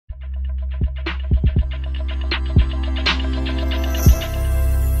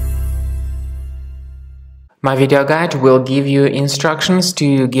My video guide will give you instructions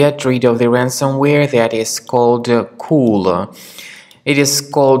to get rid of the ransomware that is called Cool. It is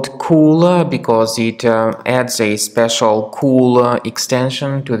called Cool because it adds a special Cool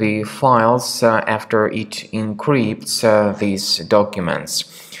extension to the files after it encrypts these documents.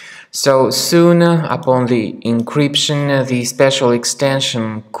 So soon upon the encryption, the special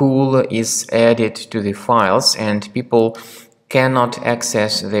extension Cool is added to the files and people cannot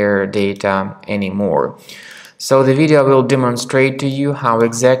access their data anymore. So the video will demonstrate to you how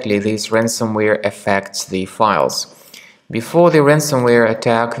exactly this ransomware affects the files. Before the ransomware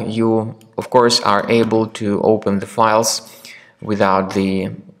attack, you of course are able to open the files without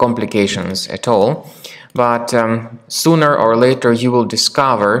the complications at all. But sooner or later you will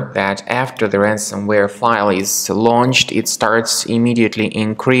discover that after the ransomware file is launched, it starts immediately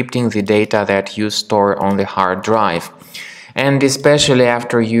encrypting the data that you store on the hard drive. And especially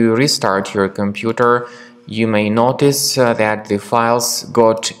after you restart your computer, you may notice that the files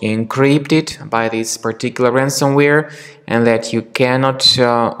got encrypted by this particular ransomware and that you cannot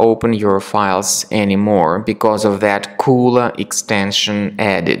open your files anymore because of that Cool extension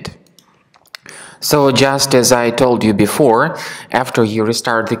added. So just as I told you before, after you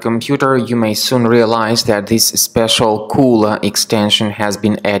restart the computer, you may soon realize that this special Cool extension has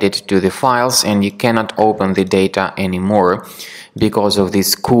been added to the files and you cannot open the data anymore because of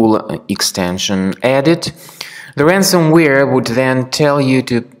this Cool extension added. The ransomware would then tell you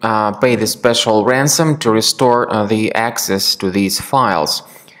to pay the special ransom to restore the access to these files.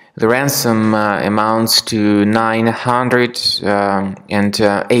 The ransom amounts to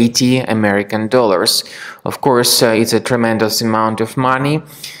 $980 American dollars. Of course, it's a tremendous amount of money,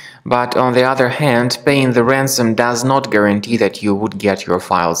 but on the other hand, paying the ransom does not guarantee that you would get your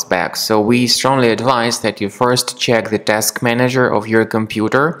files back. So we strongly advise that you first check the task manager of your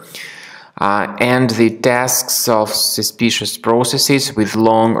computer and the tasks of suspicious processes with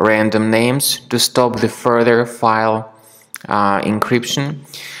long random names to stop the further file encryption.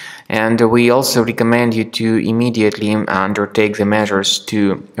 And we also recommend you to immediately undertake the measures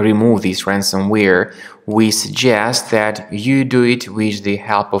to remove this ransomware. We suggest that you do it with the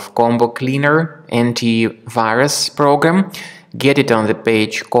help of Combo Cleaner antivirus program. Get it on the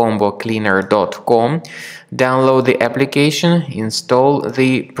page combocleaner.com. Download the application, install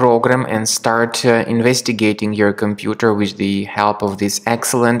the program and start investigating your computer with the help of this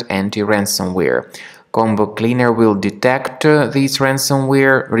excellent anti-ransomware. Combo Cleaner will detect this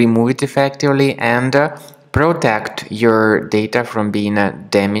ransomware, remove it effectively, and protect your data from being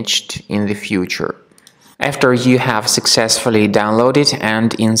damaged in the future. After you have successfully downloaded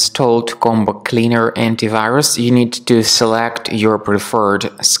and installed Combo Cleaner antivirus, you need to select your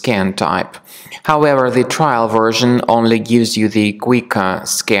preferred scan type. However, the trial version only gives you the quick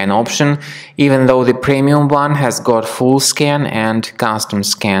scan option, even though the premium one has got full scan and custom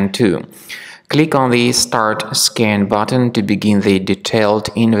scan too. Click on the Start Scan button to begin the detailed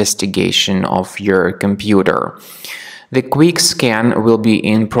investigation of your computer. The quick scan will be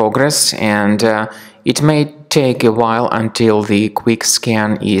in progress and it may take a while until the quick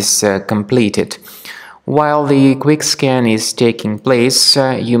scan is completed. While the quick scan is taking place,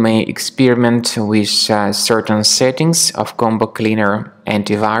 you may experiment with certain settings of Combo Cleaner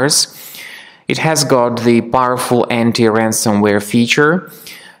antivirus. It has got the powerful anti-ransomware feature.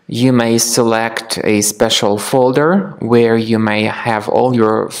 You may select a special folder where you may have all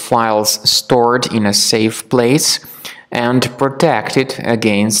your files stored in a safe place and protect it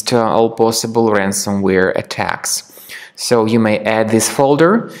against all possible ransomware attacks. So you may add this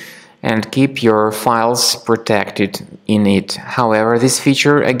folder and keep your files protected in it. However, this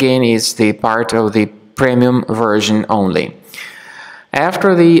feature again is the part of the premium version only.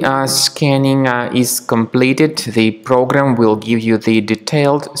 After the scanning is completed, the program will give you the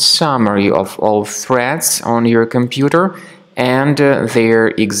detailed summary of all threats on your computer and their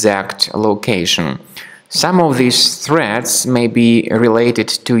exact location. Some of these threats may be related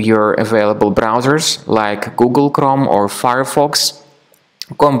to your available browsers like Google Chrome or Firefox.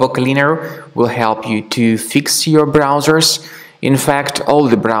 Combo Cleaner will help you to fix your browsers. In fact, all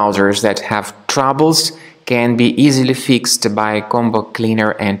the browsers that have troubles can be easily fixed by Combo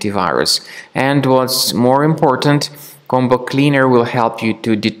Cleaner antivirus. And what's more important, Combo Cleaner will help you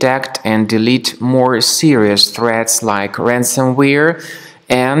to detect and delete more serious threats like ransomware,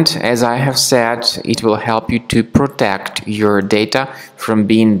 and as I have said, it will help you to protect your data from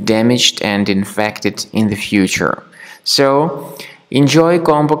being damaged and infected in the future. So enjoy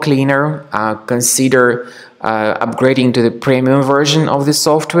Combo Cleaner, consider upgrading to the premium version of the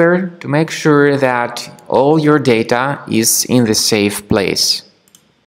software to make sure that all your data is in the safe place.